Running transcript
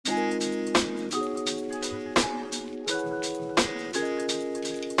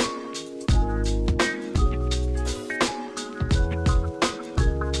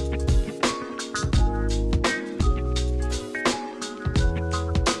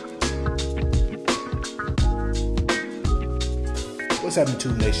What's happening,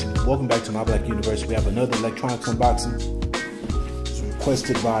 Tube Nation? Welcome back to My Black Universe. We have another electronics unboxing. It's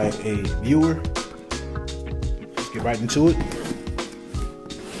requested by a viewer. Let's get right into it.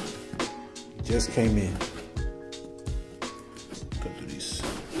 It just came in. Cut through this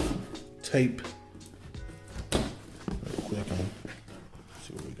tape real quick.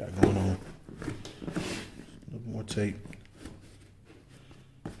 See what we got going on. A little more tape.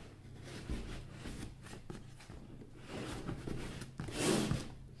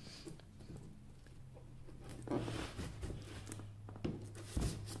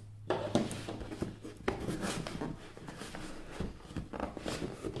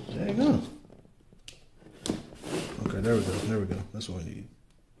 There you go. Okay, there we go. There we go. That's what I need.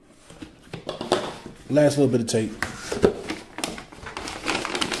 Last little bit of tape.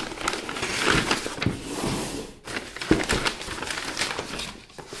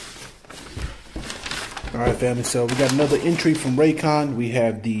 Alright, family. So we got another entry from Raycon. We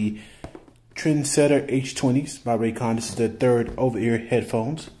have the Trendsetter H20s by Raycon. This is their third over-ear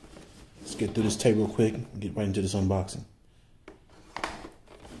headphones. Let's get through this tape real quick and get right into this unboxing.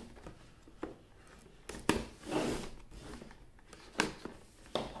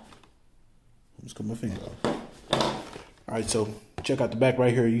 Let's cut my finger off. Alright, so check out the back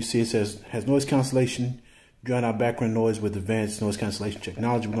right here. You see it says has noise cancellation, drown out background noise with advanced noise cancellation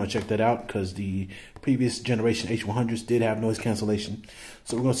technology. We're going to check that out because the previous generation H100s did have noise cancellation.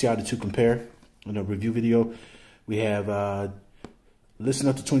 So we're going to see how the two compare in a review video. We have listen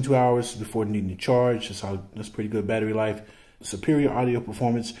up to 22 hours before needing to charge. That's pretty good battery life. Superior audio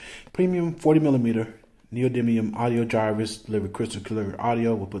performance. Premium 40mm neodymium audio drivers deliver crystal clear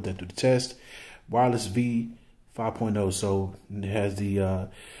audio. We'll put that through the test. Wireless V 5.0, so it has the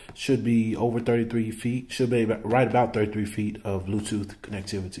should be over 33 feet, should be right about 33 feet of Bluetooth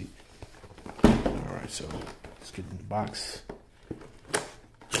connectivity. All right, so let's get in the box.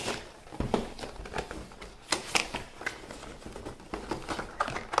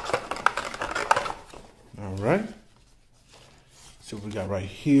 All right, so what we got right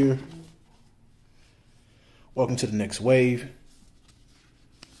here. Welcome to the next wave.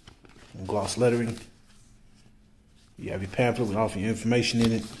 And gloss lettering. You have your pamphlet with all of your information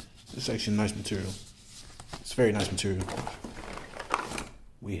in it. It's actually nice material. It's very nice material.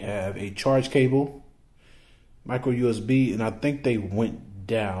 We have a charge cable, micro USB, and I think they went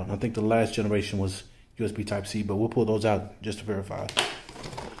down. I think the last generation was USB Type-C, but we'll pull those out just to verify.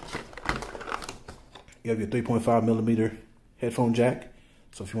 You have your 3.5mm headphone jack.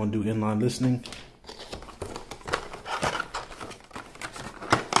 So if you want to do inline listening.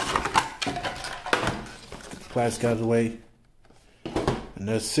 Plastic out of the way, and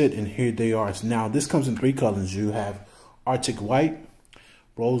that's it. And here they are. Now this comes in three colors. You have Arctic White,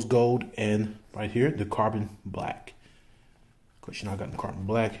 Rose Gold, and right here the Carbon Black. Of course, you know I got the Carbon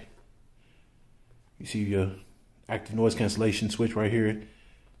Black. You see your active noise cancellation switch right here.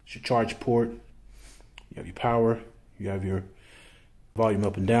 It's your charge port. You have your power. You have your volume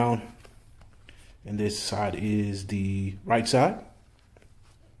up and down. And this side is the right side.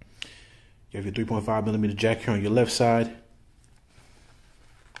 You have your 3.5mm jack here on your left side.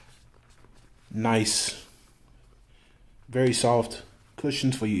 Nice, very soft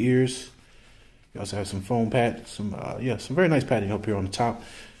cushions for your ears. You also have some foam pad, some very nice padding up here on the top,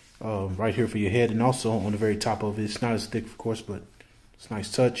 right here for your head, and also on the very top of it. It's not as thick, of course, but it's a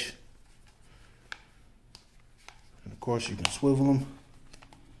nice touch. And of course, you can swivel them.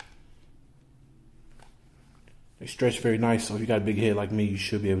 They stretch very nice, so if you got a big head like me, you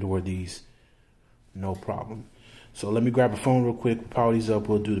should be able to wear these. No problem. So let me grab a phone real quick. We'll power these up.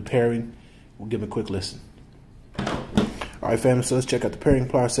 We'll do the pairing. We'll give them a quick listen. All right, family. So let's check out the pairing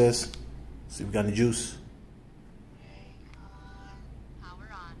process. See if we got any juice. Power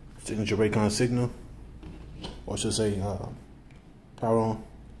on. Signature Raycon signal. Or should I say power on.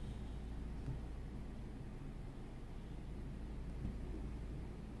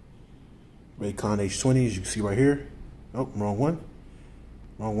 Raycon H20, as you can see right here. Oh, wrong one.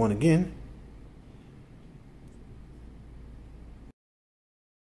 Wrong one again.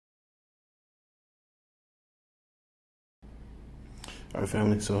 All right,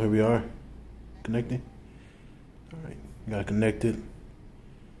 family, so here we are, connecting. All right, you gotta connect it.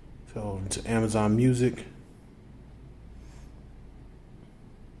 So to Amazon Music.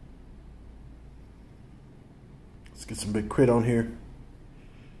 Let's get some big crit on here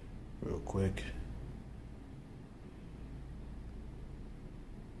real quick.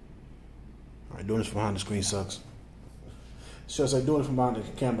 All right, doing this from behind the screen sucks. It's just like doing it from behind the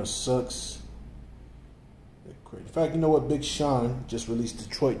camera sucks. In fact, you know what? Big Sean just released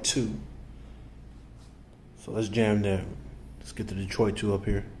Detroit 2. So let's jam that. Let's get the Detroit 2 up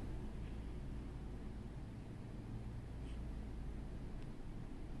here.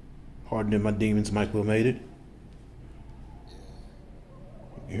 Harder than my demons, Mike Will made it.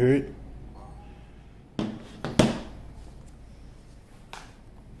 You hear it?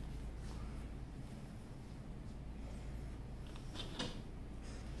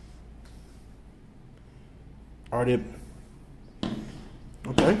 Already.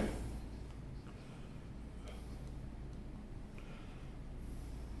 Okay.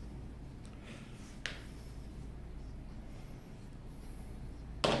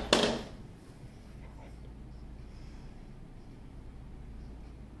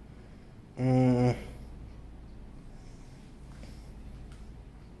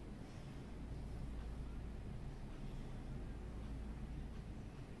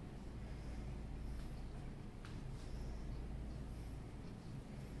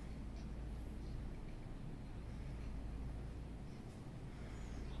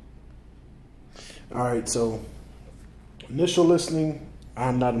 All right, so initial listening,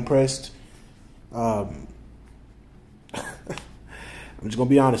 I'm not impressed. I'm just gonna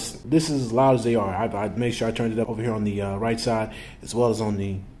be honest. This is as loud as they are. I made sure I turned it up over here on the right side as well as on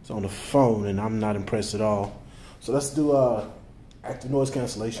the phone, and I'm not impressed at all. So let's do active noise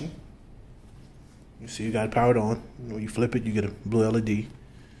cancellation. You see, you got it powered on. When you flip it, you get a blue LED.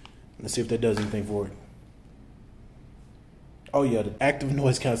 Let's see if that does anything for it. Oh yeah, the active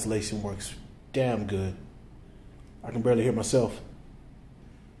noise cancellation works damn good. I can barely hear myself.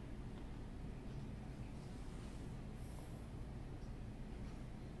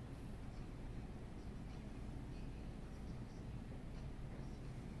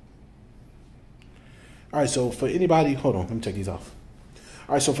 All right, so for anybody, hold on, let me take these off.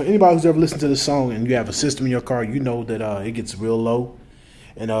 All right, so for anybody who's ever listened to this song and you have a system in your car, you know that it gets real low,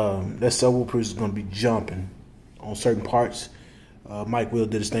 and that subwoofer is going to be jumping on certain parts. Mike Will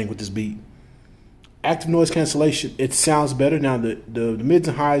did his thing with this beat. Active noise cancellation, it sounds better. Now the mids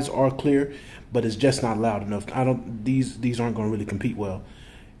and highs are clear, but it's just not loud enough. These aren't going to really compete well.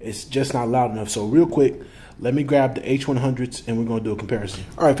 It's just not loud enough. So real quick, let me grab the H100s and we're going to do a comparison.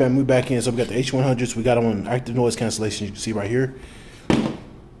 All right, fam, we back in. So we got the H100s. We got them on active noise cancellation. You can see right here,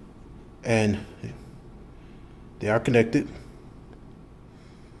 and they are connected.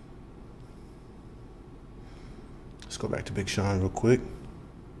 Let's go back to Big Sean real quick.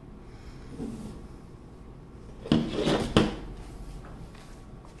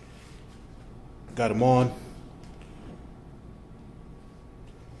 Got them on.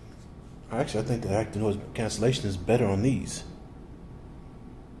 Actually, I think the active noise cancellation is better on these.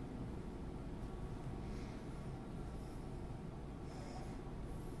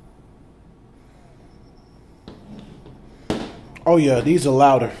 Oh yeah, these are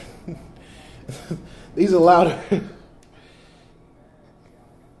louder. These are louder.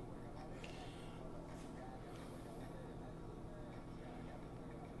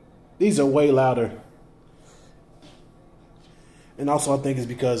 These are way louder. And also I think it's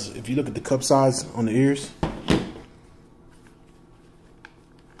because if you look at the cup size on the ears, a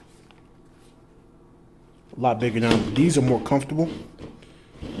lot bigger now. These are more comfortable.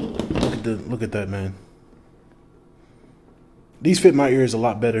 Look at that, man. These fit my ears a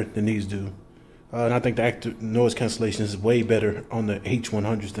lot better than these do. And I think the active noise cancellation is way better on the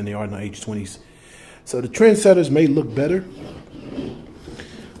H100s than they are on the H20s. So the Trendsetters may look better.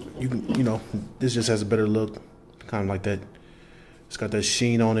 You know, this just has a better look, kind of like that. It's got that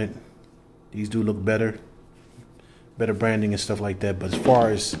sheen on it. These do look better branding and stuff like that. But as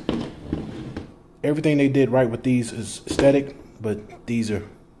far as everything they did right with these is aesthetic, but these are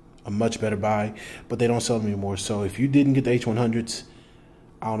a much better buy. But they don't sell them anymore. So if you didn't get the H100s,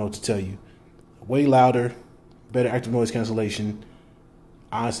 I don't know what to tell you. Way louder, better active noise cancellation.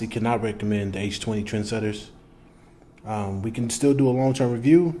 Honestly, cannot recommend the H20 Trendsetters. We can still do a long-term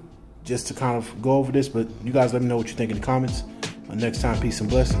review just to kind of go over this, but you guys let me know what you think in the comments. Next time, peace and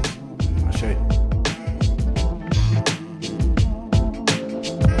blessings. I'll show you.